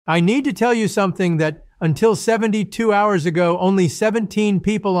I need to tell you something that, until 72 hours ago, only 17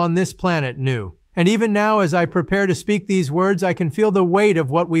 people on this planet knew. And even now, as I prepare to speak these words, I can feel the weight of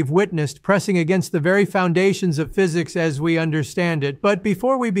what we've witnessed pressing against the very foundations of physics as we understand it. But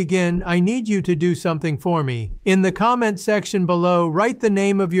before we begin, I need you to do something for me. In the comment section below, write the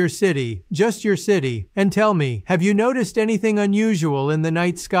name of your city, just your city, and tell me, have you noticed anything unusual in the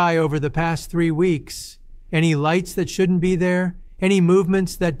night sky over the past 3 weeks? Any lights that shouldn't be there? Any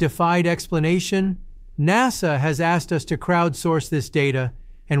movements that defied explanation? NASA has asked us to crowdsource this data,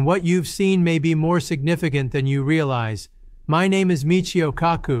 and what you've seen may be more significant than you realize. My name is Michio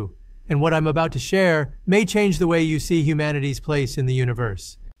Kaku, and what I'm about to share may change the way you see humanity's place in the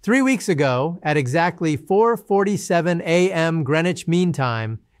universe. 3 weeks ago, at exactly 4:47 a.m. Greenwich Mean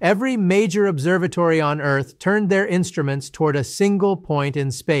Time, every major observatory on Earth turned their instruments toward a single point in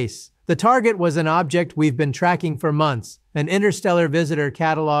space. The target was an object we've been tracking for months, an interstellar visitor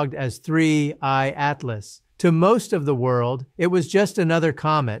cataloged as 3I Atlas. To most of the world, it was just another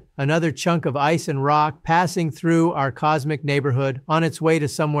comet, another chunk of ice and rock passing through our cosmic neighborhood on its way to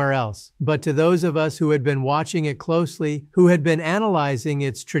somewhere else. But to those of us who had been watching it closely, who had been analyzing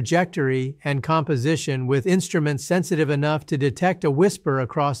its trajectory and composition with instruments sensitive enough to detect a whisper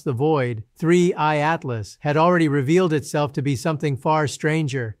across the void, 3I Atlas had already revealed itself to be something far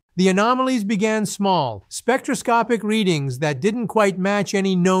stranger. The anomalies began small, spectroscopic readings that didn't quite match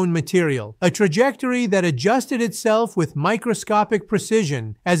any known material, a trajectory that adjusted itself with microscopic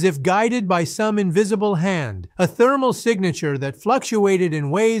precision as if guided by some invisible hand, a thermal signature that fluctuated in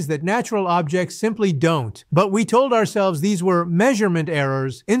ways that natural objects simply don't. But we told ourselves these were measurement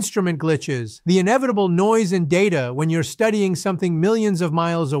errors, instrument glitches, the inevitable noise in data when you're studying something millions of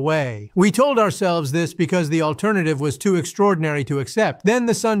miles away. We told ourselves this because the alternative was too extraordinary to accept. Then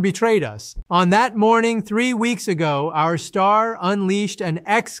the sun betrayed us. On that morning 3 weeks ago, our star unleashed an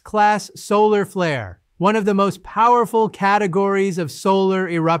X-class solar flare, one of the most powerful categories of solar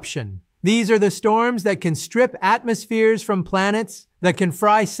eruption. These are the storms that can strip atmospheres from planets, that can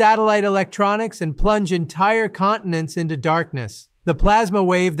fry satellite electronics and plunge entire continents into darkness. The plasma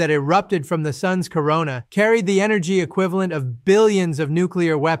wave that erupted from the sun's corona carried the energy equivalent of billions of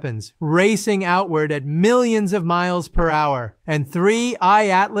nuclear weapons, racing outward at millions of miles per hour. And 3I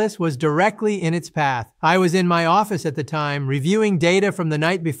Atlas was directly in its path. I was in my office at the time, reviewing data from the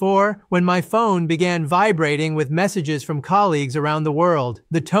night before, when my phone began vibrating with messages from colleagues around the world.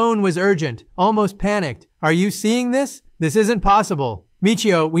 The tone was urgent, almost panicked. "Are you seeing this? This isn't possible.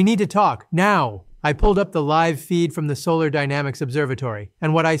 Michio, we need to talk, now." I pulled up the live feed from the Solar Dynamics Observatory,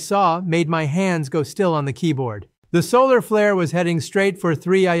 and what I saw made my hands go still on the keyboard. The solar flare was heading straight for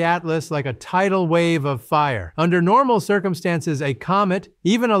 3I Atlas like a tidal wave of fire. Under normal circumstances, a comet,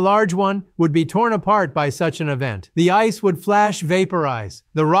 even a large one, would be torn apart by such an event. The ice would flash vaporize.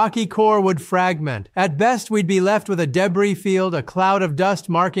 The rocky core would fragment. At best, we'd be left with a debris field, a cloud of dust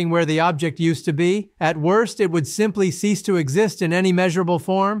marking where the object used to be. At worst, it would simply cease to exist in any measurable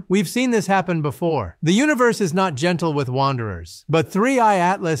form. We've seen this happen before. The universe is not gentle with wanderers. But 3I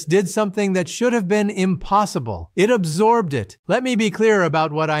Atlas did something that should have been impossible. It absorbed it. Let me be clear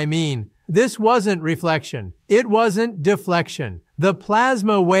about what I mean. This wasn't reflection. It wasn't deflection. The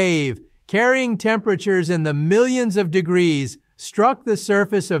plasma wave, carrying temperatures in the millions of degrees, struck the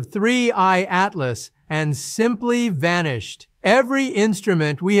surface of 3I Atlas and simply vanished. Every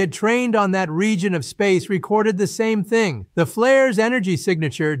instrument we had trained on that region of space recorded the same thing. The flare's energy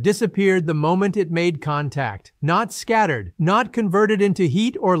signature disappeared the moment it made contact. Not scattered, not converted into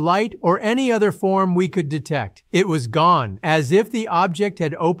heat or light or any other form we could detect. It was gone, as if the object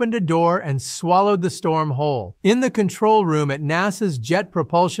had opened a door and swallowed the storm whole. In the control room at NASA's Jet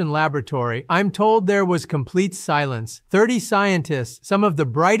Propulsion Laboratory, I'm told there was complete silence. 30 scientists, some of the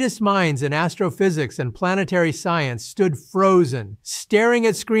brightest minds in astrophysics and planetary science, stood frozen, staring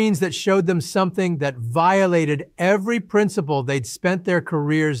at screens that showed them something that violated every principle they'd spent their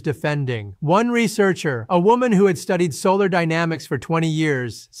careers defending. One researcher, a woman who had studied solar dynamics for 20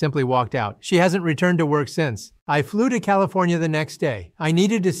 years, simply walked out. She hasn't returned to work since. I flew to California the next day. I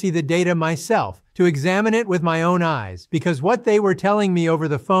needed to see the data myself, to examine it with my own eyes, because what they were telling me over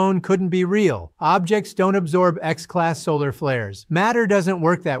the phone couldn't be real. Objects don't absorb X-class solar flares. Matter doesn't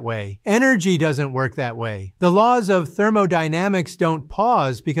work that way. Energy doesn't work that way. The laws of thermodynamics don't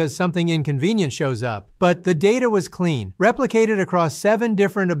pause because something inconvenient shows up. But the data was clean, replicated across 7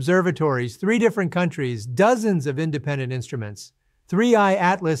 different observatories, 3 different countries, dozens of independent instruments. 3I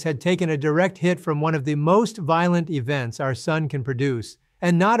Atlas had taken a direct hit from one of the most violent events our sun can produce,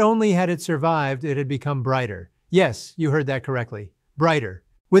 and not only had it survived, it had become brighter. Yes, you heard that correctly. Brighter.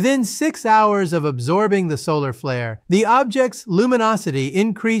 Within 6 hours of absorbing the solar flare, the object's luminosity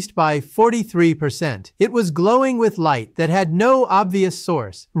increased by 43%. It was glowing with light that had no obvious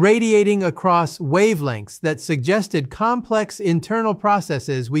source, radiating across wavelengths that suggested complex internal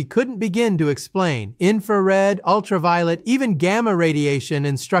processes we couldn't begin to explain. Infrared, ultraviolet, even gamma radiation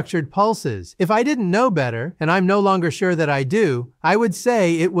and structured pulses. If I didn't know better, and I'm no longer sure that I do, I would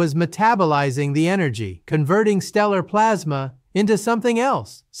say it was metabolizing the energy, converting stellar plasma into something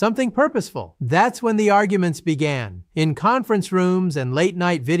else, something purposeful. That's when the arguments began. In conference rooms and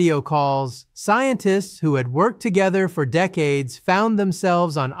late-night video calls, scientists who had worked together for decades found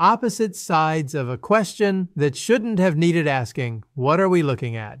themselves on opposite sides of a question that shouldn't have needed asking. What are we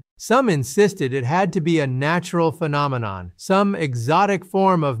looking at? Some insisted it had to be a natural phenomenon, some exotic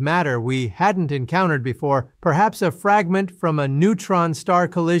form of matter we hadn't encountered before, perhaps a fragment from a neutron star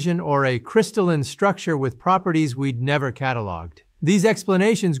collision or a crystalline structure with properties we'd never cataloged. These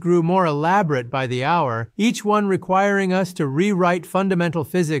explanations grew more elaborate by the hour, each one requiring us to rewrite fundamental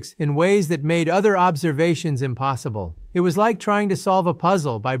physics in ways that made other observations impossible. It was like trying to solve a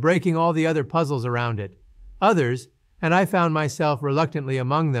puzzle by breaking all the other puzzles around it. Others, and I found myself reluctantly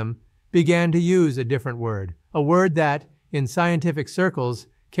among them, began to use a different word, a word that, in scientific circles,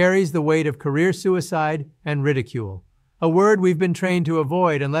 carries the weight of career suicide and ridicule. A word we've been trained to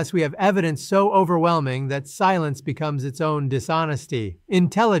avoid unless we have evidence so overwhelming that silence becomes its own dishonesty.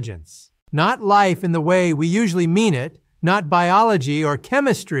 Intelligence. Not life in the way we usually mean it, not biology or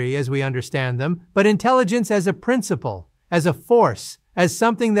chemistry as we understand them, but intelligence as a principle, as a force, as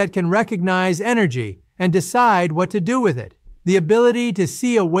something that can recognize energy and decide what to do with it. The ability to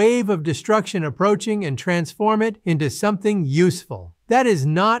see a wave of destruction approaching and transform it into something useful. That is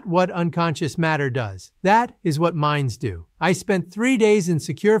not what unconscious matter does. That is what minds do. I spent 3 days in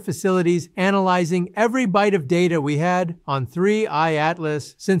secure facilities analyzing every byte of data we had on 3I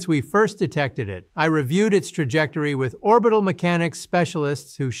Atlas since we first detected it. I reviewed its trajectory with orbital mechanics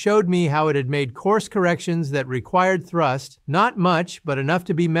specialists who showed me how it had made course corrections that required thrust, not much, but enough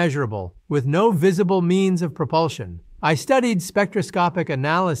to be measurable, with no visible means of propulsion. I studied spectroscopic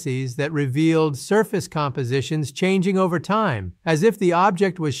analyses that revealed surface compositions changing over time, as if the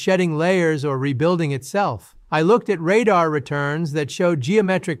object was shedding layers or rebuilding itself. I looked at radar returns that showed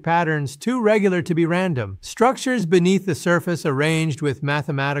geometric patterns too regular to be random, structures beneath the surface arranged with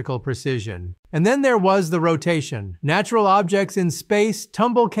mathematical precision. And then there was the rotation. Natural objects in space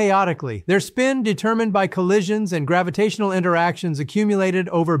tumble chaotically, their spin determined by collisions and gravitational interactions accumulated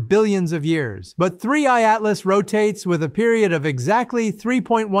over billions of years. But 3I Atlas rotates with a period of exactly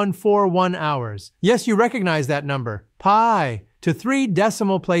 3.141 hours. Yes, you recognize that number. Pi, to 3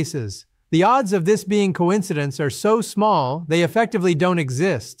 decimal places. The odds of this being coincidence are so small, they effectively don't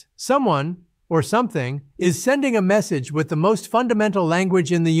exist. Someone, or something, is sending a message with the most fundamental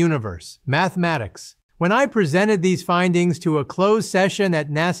language in the universe, mathematics. When I presented these findings to a closed session at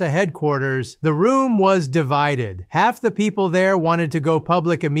NASA headquarters, the room was divided. Half the people there wanted to go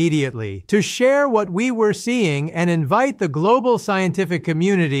public immediately, to share what we were seeing and invite the global scientific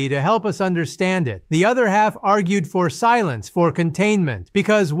community to help us understand it. The other half argued for silence, for containment,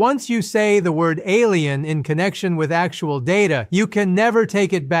 because once you say the word alien in connection with actual data, you can never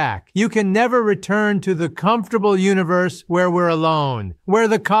take it back. You can never return to the comfortable universe where we're alone, where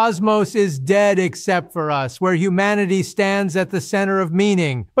the cosmos is dead except for us, where humanity stands at the center of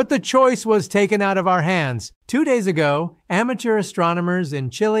meaning. But the choice was taken out of our hands. 2 days ago, amateur astronomers in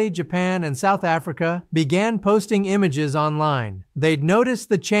Chile, Japan, and South Africa began posting images online. They'd noticed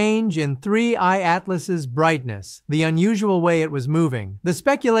the change in 3I Atlas's brightness, the unusual way it was moving. The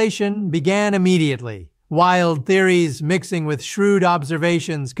speculation began immediately. Wild theories mixing with shrewd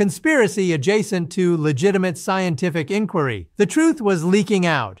observations, conspiracy adjacent to legitimate scientific inquiry. The truth was leaking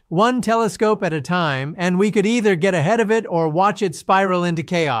out, one telescope at a time, and we could either get ahead of it or watch it spiral into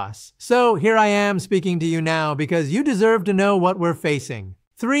chaos. So here I am speaking to you now because you deserve to know what we're facing.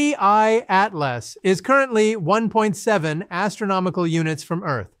 3I Atlas is currently 1.7 astronomical units from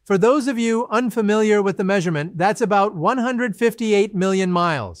Earth. For those of you unfamiliar with the measurement, that's about 158 million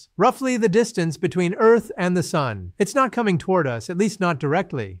miles, roughly the distance between Earth and the Sun. It's not coming toward us, at least not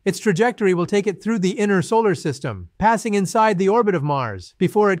directly. Its trajectory will take it through the inner solar system, passing inside the orbit of Mars,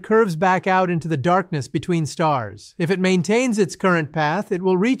 before it curves back out into the darkness between stars. If it maintains its current path, it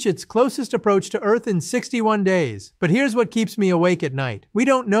will reach its closest approach to Earth in 61 days. But here's what keeps me awake at night. We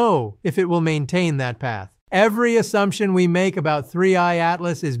don't know if it will maintain that path. Every assumption we make about 3I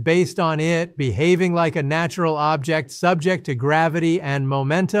Atlas is based on it behaving like a natural object subject to gravity and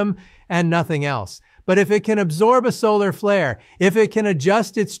momentum and nothing else. But if it can absorb a solar flare, if it can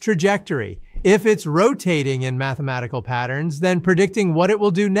adjust its trajectory, If it's rotating in mathematical patterns, then predicting what it will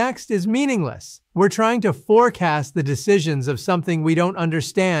do next is meaningless. We're trying to forecast the decisions of something we don't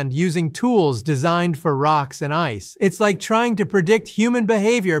understand using tools designed for rocks and ice. It's like trying to predict human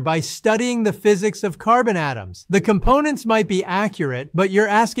behavior by studying the physics of carbon atoms. The components might be accurate, but you're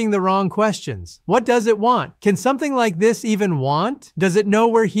asking the wrong questions. What does it want? Can something like this even want? Does it know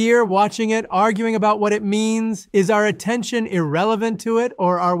we're here watching it, arguing about what it means? Is our attention irrelevant to it,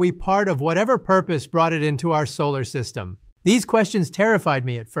 or are we part of whatever purpose brought it into our solar system? These questions terrified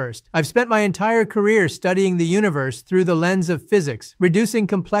me at first. I've spent my entire career studying the universe through the lens of physics, reducing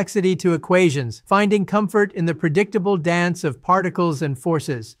complexity to equations, finding comfort in the predictable dance of particles and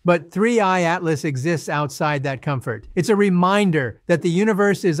forces. But 3i Atlas exists outside that comfort. It's a reminder that the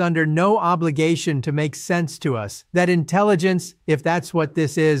universe is under no obligation to make sense to us, that intelligence, if that's what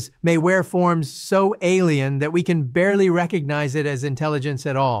this is, may wear forms so alien that we can barely recognize it as intelligence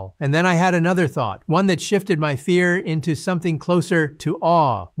at all. And then I had another thought, one that shifted my fear into something closer to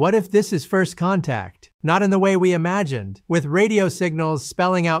awe. What if this is first contact? Not in the way we imagined, with radio signals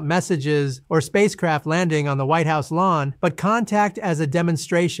spelling out messages or spacecraft landing on the White House lawn, but contact as a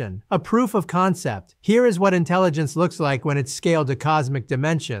demonstration, a proof of concept. Here is what intelligence looks like when it's scaled to cosmic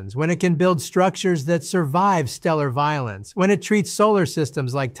dimensions, when it can build structures that survive stellar violence, when it treats solar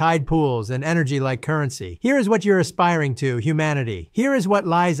systems like tide pools and energy like currency. Here is what you're aspiring to, humanity. Here is what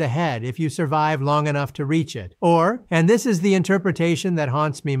lies ahead if you survive long enough to reach it. Or, and this is the interpretation that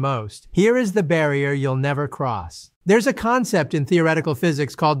haunts me most, here is the barrier you'll never cross. There's a concept in theoretical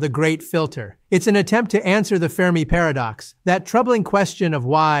physics called the Great Filter. It's an attempt to answer the Fermi paradox, that troubling question of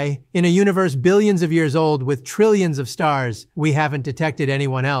why, in a universe billions of years old with trillions of stars, we haven't detected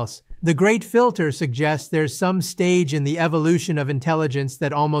anyone else. The Great Filter suggests there's some stage in the evolution of intelligence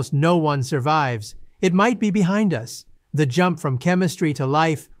that almost no one survives. It might be behind us. The jump from chemistry to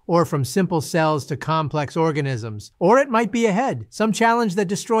life, or from simple cells to complex organisms. Or it might be ahead, some challenge that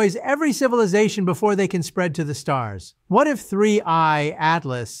destroys every civilization before they can spread to the stars. What if 3i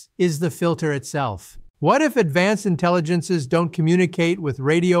Atlas is the filter itself? What if advanced intelligences don't communicate with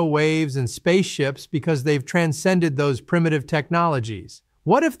radio waves and spaceships because they've transcended those primitive technologies?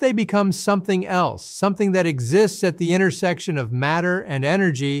 What if they become something else, something that exists at the intersection of matter and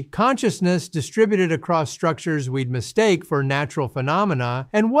energy, consciousness distributed across structures we'd mistake for natural phenomena?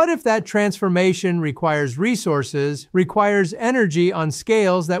 And what if that transformation requires resources, requires energy on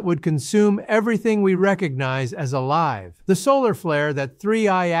scales that would consume everything we recognize as alive? The solar flare that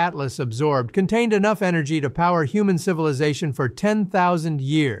 3i Atlas absorbed contained enough energy to power human civilization for 10,000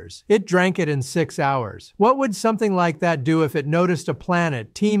 years. It drank it in 6 hours. What would something like that do if it noticed a planet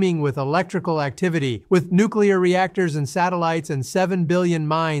teeming with electrical activity, with nuclear reactors and satellites and 7 billion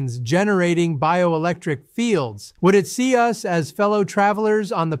minds generating bioelectric fields? Would it see us as fellow travelers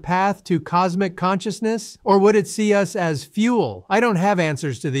on the path to cosmic consciousness? Or would it see us as fuel? I don't have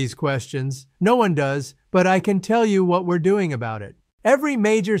answers to these questions. No one does, but I can tell you what we're doing about it. Every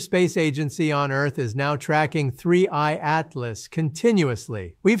major space agency on Earth is now tracking 3i Atlas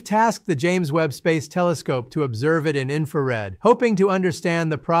continuously. We've tasked the James Webb Space Telescope to observe it in infrared, hoping to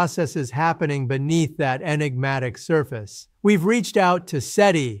understand the processes happening beneath that enigmatic surface. We've reached out to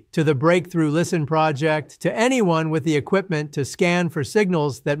SETI, to the Breakthrough Listen Project, to anyone with the equipment to scan for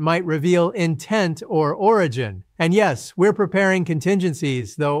signals that might reveal intent or origin. And yes, we're preparing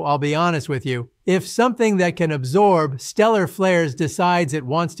contingencies, though I'll be honest with you. If something that can absorb stellar flares decides it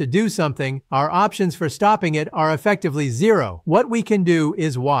wants to do something, our options for stopping it are effectively zero. What we can do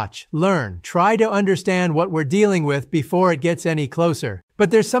is watch, learn, try to understand what we're dealing with before it gets any closer. But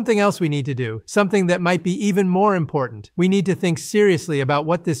there's something else we need to do, something that might be even more important. We need to think seriously about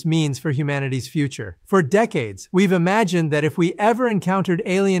what this means for humanity's future. For decades, we've imagined that if we ever encountered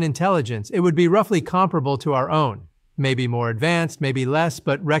alien intelligence, it would be roughly comparable to our own. Maybe more advanced, maybe less,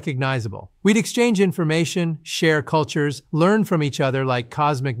 but recognizable. We'd exchange information, share cultures, learn from each other like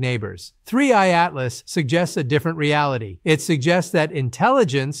cosmic neighbors. 3i Atlas suggests a different reality. It suggests that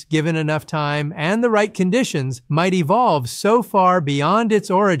intelligence, given enough time and the right conditions, might evolve so far beyond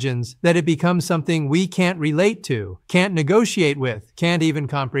its origins that it becomes something we can't relate to, can't negotiate with, can't even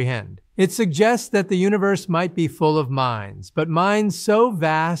comprehend. It suggests that the universe might be full of minds, but minds so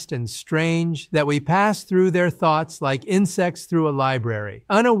vast and strange that we pass through their thoughts like insects through a library,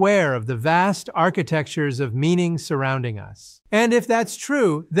 unaware of the vast architectures of meaning surrounding us. And if that's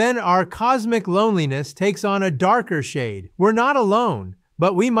true, then our cosmic loneliness takes on a darker shade. We're not alone,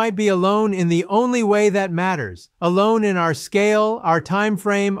 but we might be alone in the only way that matters, alone in our scale, our time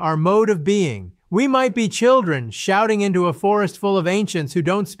frame, our mode of being. We might be children shouting into a forest full of ancients who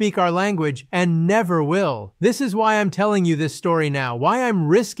don't speak our language and never will. This is why I'm telling you this story now, why I'm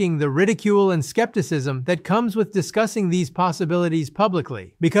risking the ridicule and skepticism that comes with discussing these possibilities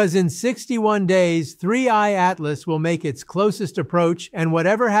publicly. Because in 61 days, 3I Atlas will make its closest approach, and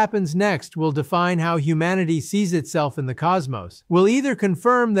whatever happens next will define how humanity sees itself in the cosmos. We'll either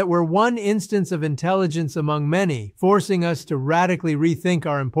confirm that we're one instance of intelligence among many, forcing us to radically rethink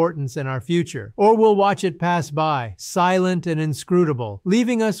our importance and our future, or we'll watch it pass by, silent and inscrutable,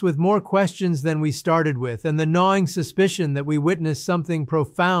 leaving us with more questions than we started with and the gnawing suspicion that we witnessed something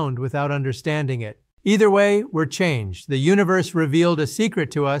profound without understanding it. Either way, we're changed. The universe revealed a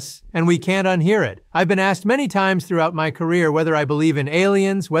secret to us, and we can't unhear it. I've been asked many times throughout my career whether I believe in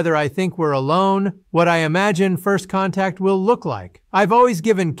aliens, whether I think we're alone, what I imagine first contact will look like. I've always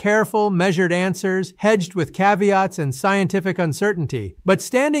given careful, measured answers, hedged with caveats and scientific uncertainty. But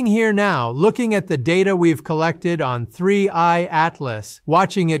standing here now, looking at the data we've collected on 3I Atlas,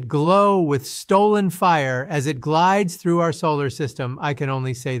 watching it glow with stolen fire as it glides through our solar system, I can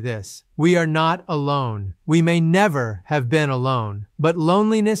only say this. We are not alone. We may never have been alone, but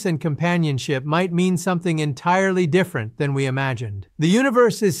loneliness and companionship might mean something entirely different than we imagined. The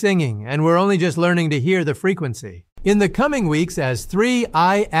universe is singing, and we're only just learning to hear the frequency. In the coming weeks, as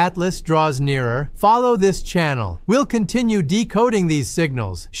 3I Atlas draws nearer, follow this channel. We'll continue decoding these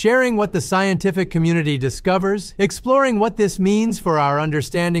signals, sharing what the scientific community discovers, exploring what this means for our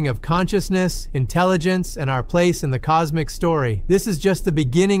understanding of consciousness, intelligence, and our place in the cosmic story. This is just the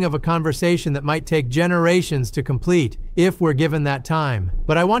beginning of a conversation that might take generations to complete, if we're given that time.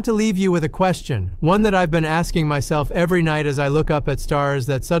 But I want to leave you with a question, one that I've been asking myself every night as I look up at stars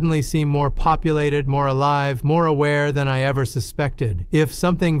that suddenly seem more populated, more alive, more aware than I ever suspected. If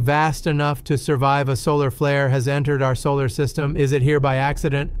something vast enough to survive a solar flare has entered our solar system, is it here by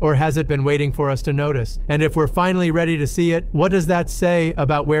accident, or has it been waiting for us to notice? And if we're finally ready to see it, what does that say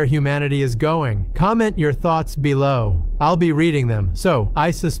about where humanity is going? Comment your thoughts below. I'll be reading them, so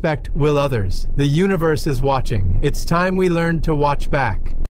I suspect will others. The universe is watching. It's time we learn to watch back.